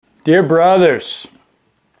Dear brothers,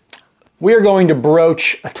 we are going to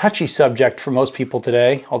broach a touchy subject for most people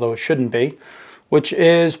today, although it shouldn't be, which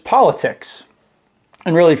is politics.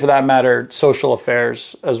 And really, for that matter, social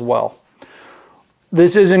affairs as well.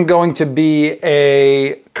 This isn't going to be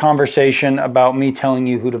a conversation about me telling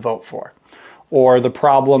you who to vote for, or the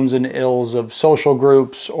problems and ills of social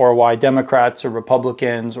groups, or why Democrats or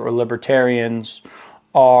Republicans or Libertarians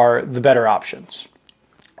are the better options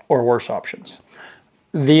or worse options.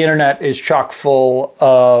 The internet is chock full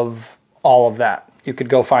of all of that. You could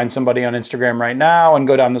go find somebody on Instagram right now and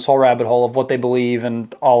go down this whole rabbit hole of what they believe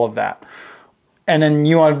and all of that. And then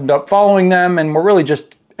you end up following them, and we're really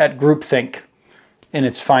just at groupthink in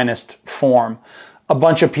its finest form. A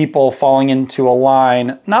bunch of people falling into a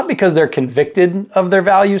line, not because they're convicted of their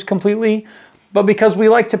values completely, but because we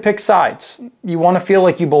like to pick sides. You want to feel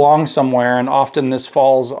like you belong somewhere, and often this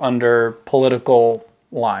falls under political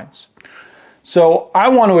lines. So I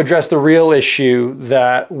want to address the real issue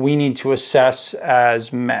that we need to assess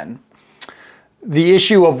as men. The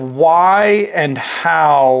issue of why and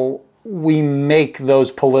how we make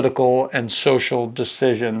those political and social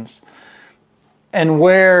decisions, and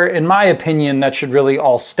where, in my opinion, that should really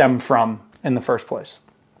all stem from in the first place.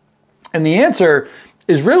 And the answer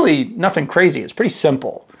is really nothing crazy. It's pretty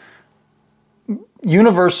simple.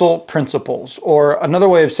 Universal principles, or another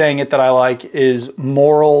way of saying it that I like is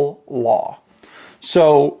moral law.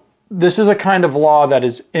 So this is a kind of law that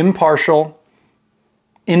is impartial,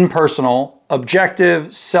 impersonal,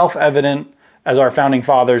 objective, self-evident, as our founding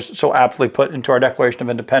fathers so aptly put into our Declaration of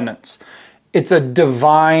Independence. It's a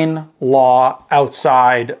divine law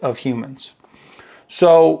outside of humans.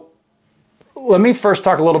 So let me first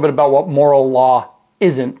talk a little bit about what moral law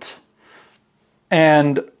isn't.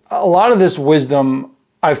 And a lot of this wisdom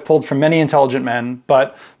I've pulled from many intelligent men,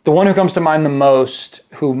 but the one who comes to mind the most,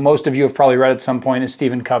 who most of you have probably read at some point, is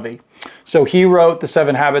Stephen Covey. So he wrote The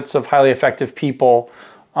 7 Habits of Highly Effective People,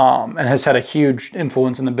 and has had a huge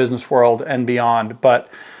influence in the business world and beyond.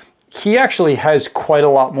 But he actually has quite a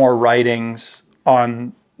lot more writings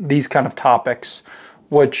on these kind of topics,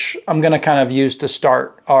 which I'm going to kind of use to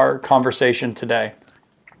start our conversation today.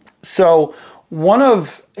 So one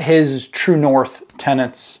of his true north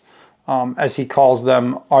tenets, as he calls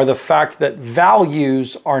them, are the fact that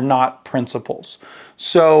values are not principles.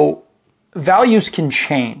 So values can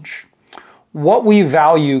change. What we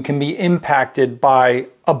value can be impacted by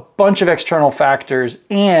a bunch of external factors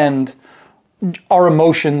and our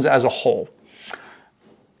emotions as a whole.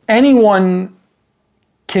 Anyone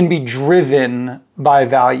can be driven by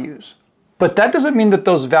values, but that doesn't mean that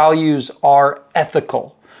those values are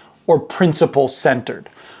ethical or principle-centered.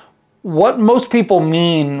 What most people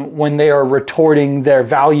mean when they are retorting their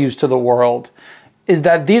values to the world is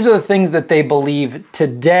that these are the things that they believe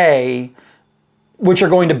today which are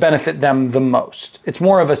going to benefit them the most. It's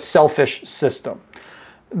more of a selfish system.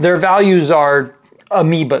 Their values are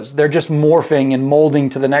amoebas. They're just morphing and molding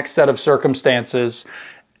to the next set of circumstances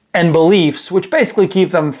and beliefs, which basically keep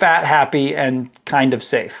them fat, happy, and kind of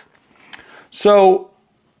safe. So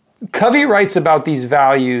Covey writes about these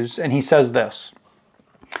values, and he says this: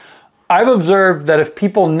 I've observed that if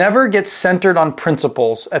people never get centered on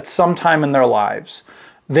principles at some time in their lives,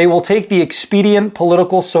 they will take the expedient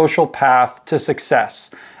political social path to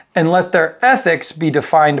success and let their ethics be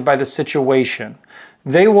defined by the situation.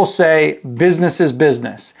 They will say business is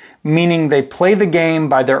business, meaning they play the game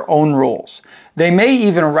by their own rules. They may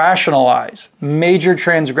even rationalize major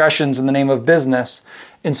transgressions in the name of business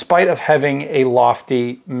in spite of having a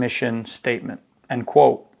lofty mission statement. End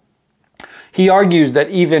quote. He argues that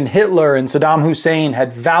even Hitler and Saddam Hussein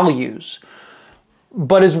had values,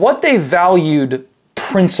 but is what they valued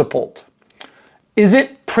principled? Is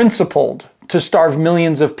it principled to starve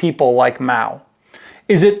millions of people like Mao?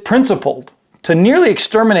 Is it principled to nearly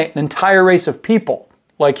exterminate an entire race of people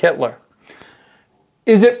like Hitler?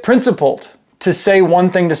 Is it principled to say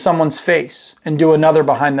one thing to someone's face and do another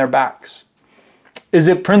behind their backs? Is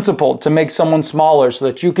it principled to make someone smaller so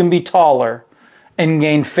that you can be taller and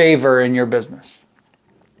gain favor in your business?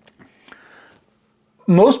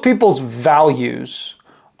 Most people's values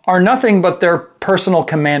are nothing but their personal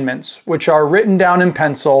commandments, which are written down in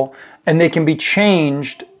pencil, and they can be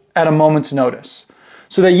changed at a moment's notice,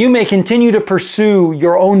 so that you may continue to pursue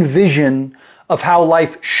your own vision of how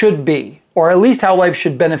life should be, or at least how life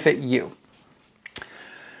should benefit you.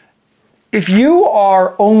 If you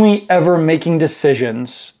are only ever making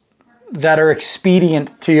decisions that are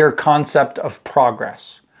expedient to your concept of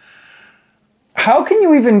progress, how can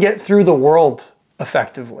you even get through the world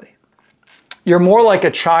effectively? You're more like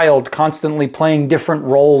a child constantly playing different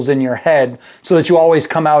roles in your head so that you always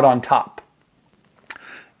come out on top.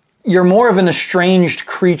 you're more of an estranged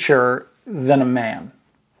creature than a man.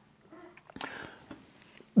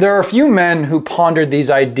 There are a few men who pondered these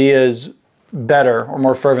ideas better or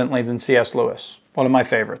more fervently than C.S. Lewis, one of my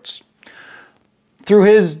favorites. Through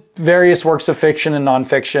his various works of fiction and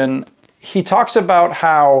nonfiction, he talks about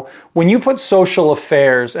how when you put social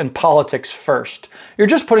affairs and politics first, you're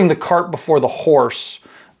just putting the cart before the horse,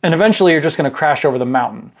 and eventually you're just going to crash over the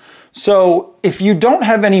mountain. So if you don't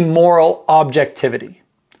have any moral objectivity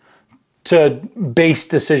to base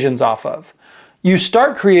decisions off of, you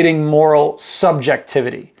start creating moral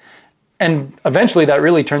subjectivity. And eventually that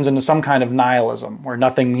really turns into some kind of nihilism where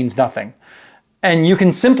nothing means nothing. And you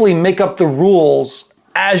can simply make up the rules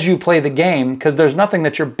as you play the game because there's nothing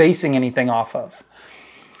that you're basing anything off of.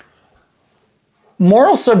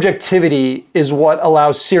 Moral subjectivity is what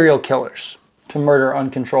allows serial killers to murder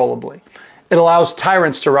uncontrollably. It allows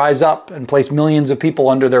tyrants to rise up and place millions of people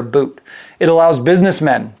under their boot. It allows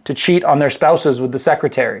businessmen to cheat on their spouses with the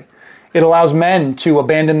secretary. It allows men to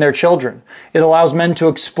abandon their children. It allows men to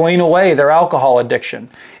explain away their alcohol addiction.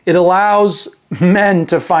 It allows men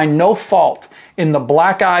to find no fault in the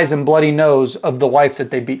black eyes and bloody nose of the wife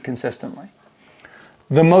that they beat consistently.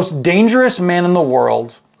 The most dangerous man in the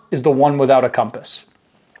world is the one without a compass.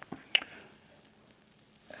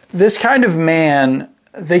 This kind of man,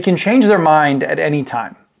 they can change their mind at any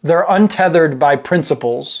time. They're untethered by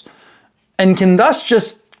principles and can thus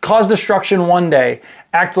just cause destruction one day,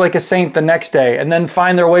 act like a saint the next day, and then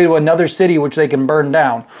find their way to another city which they can burn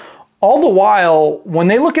down. All the while, when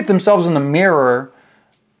they look at themselves in the mirror,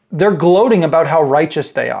 they're gloating about how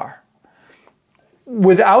righteous they are.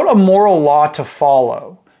 Without a moral law to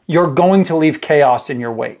follow, you're going to leave chaos in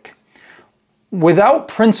your wake. Without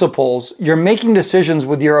principles, you're making decisions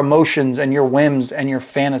with your emotions and your whims and your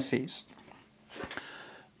fantasies.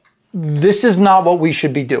 This is not what we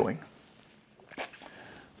should be doing.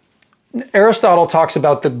 Aristotle talks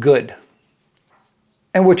about the good,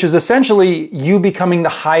 and which is essentially you becoming the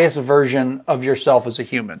highest version of yourself as a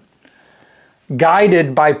human,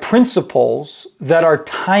 guided by principles that are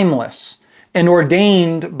timeless and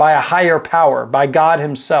ordained by a higher power, by God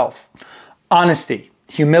himself. Honesty,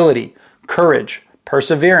 humility, courage,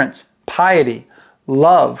 perseverance, piety,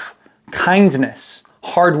 love, kindness,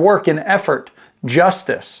 hard work and effort,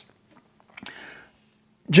 justice.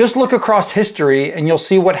 Just look across history and you'll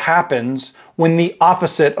see what happens when the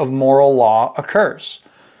opposite of moral law occurs.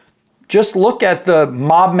 Just look at the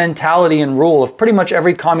mob mentality and rule of pretty much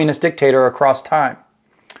every communist dictator across time.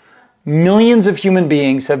 Millions of human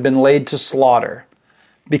beings have been laid to slaughter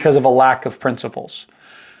because of a lack of principles.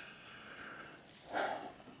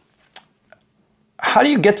 How do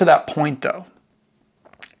you get to that point, though?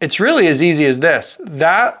 It's really as easy as this.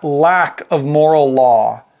 That lack of moral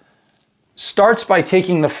law starts by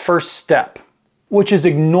taking the first step, which is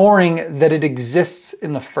ignoring that it exists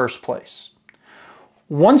in the first place.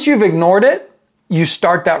 Once you've ignored it, you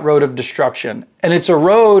start that road of destruction. And it's a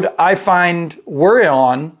road I find we're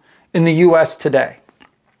on in the US today.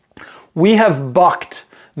 We have bucked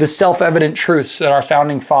the self-evident truths that our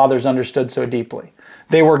founding fathers understood so deeply.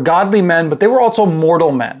 They were godly men, but they were also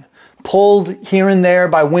mortal men, pulled here and there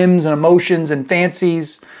by whims and emotions and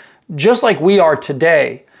fancies, just like we are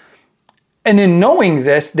today. And in knowing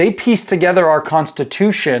this, they pieced together our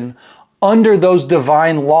Constitution under those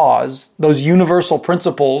divine laws, those universal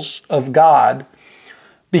principles of God,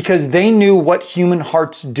 because they knew what human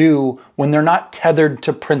hearts do when they're not tethered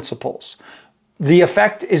to principles. The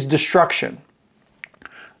effect is destruction.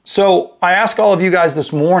 So I ask all of you guys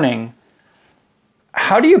this morning,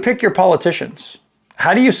 how do you pick your politicians?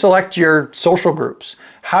 How do you select your social groups?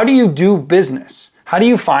 How do you do business? How do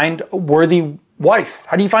you find a worthy wife?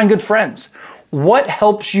 How do you find good friends? What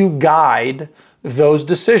helps you guide those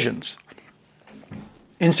decisions?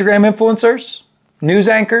 Instagram influencers, news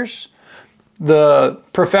anchors, the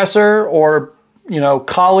professor or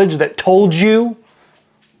college that told you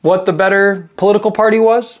what the better political party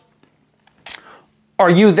was? Are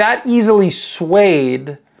you that easily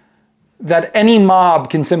swayed that any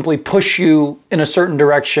mob can simply push you in a certain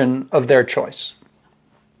direction of their choice?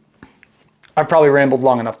 I've probably rambled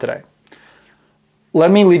long enough today.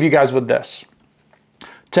 Let me leave you guys with this.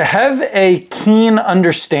 To have a keen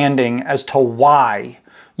understanding as to why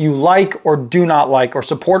you like or do not like or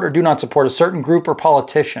support or do not support a certain group or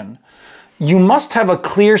politician, you must have a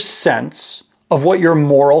clear sense of what your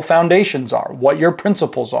moral foundations are, what your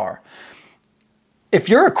principles are. If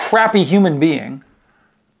you're a crappy human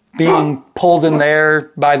being pulled in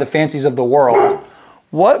there by the fancies of the world,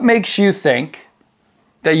 what makes you think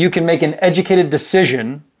that you can make an educated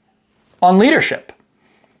decision on leadership?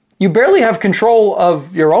 You barely have control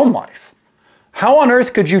of your own life. How on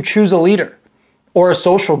earth could you choose a leader or a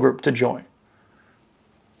social group to join?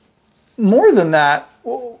 More than that,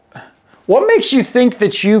 what makes you think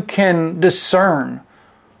that you can discern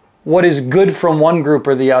what is good from one group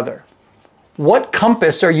or the other? What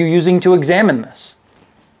compass are you using to examine this?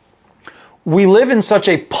 We live in such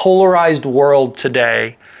a polarized world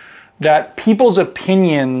today that people's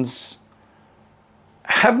opinions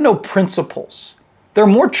have no principles. They're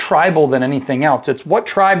more tribal than anything else. It's what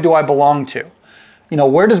tribe do I belong to?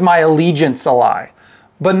 Where does my allegiance lie?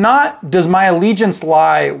 But not does my allegiance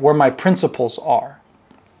lie where my principles are.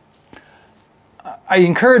 I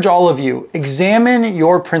encourage all of you, examine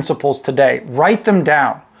your principles today. Write them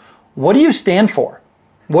down. What do you stand for?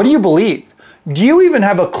 What do you believe? Do you even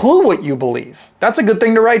have a clue what you believe? That's a good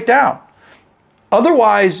thing to write down.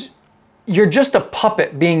 Otherwise, you're just a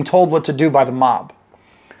puppet being told what to do by the mob.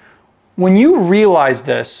 When you realize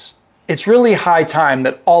this, it's really high time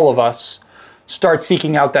that all of us start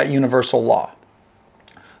seeking out that universal law.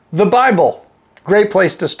 The Bible, great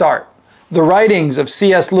place to start. The writings of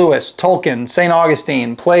C.S. Lewis, Tolkien, St.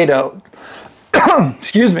 Augustine, Plato,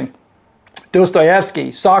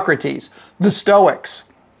 Dostoevsky, Socrates, the Stoics.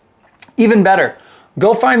 Even better,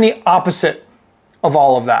 go find the opposite of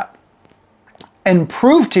all of that and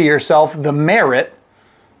prove to yourself the merit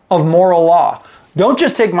of moral law. Don't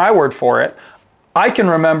just take my word for it. I can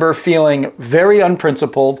remember feeling very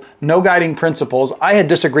unprincipled, no guiding principles. I had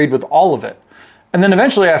disagreed with all of it. And then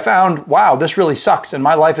eventually I found, wow, this really sucks and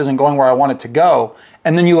my life isn't going where I want it to go.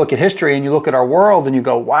 And then you look at history and you look at our world and you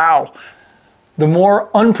go, wow, the more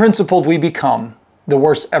unprincipled we become, the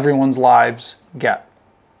worse everyone's lives get.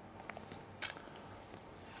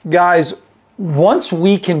 Guys, once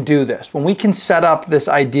we can do this, when we can set up this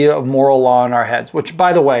idea of moral law in our heads, which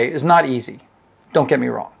by the way is not easy, don't get me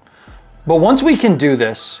wrong. But once we can do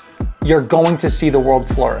this, you're going to see the world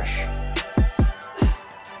flourish.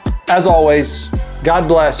 As always, God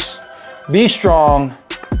bless, be strong,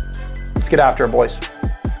 let's get after it, boys.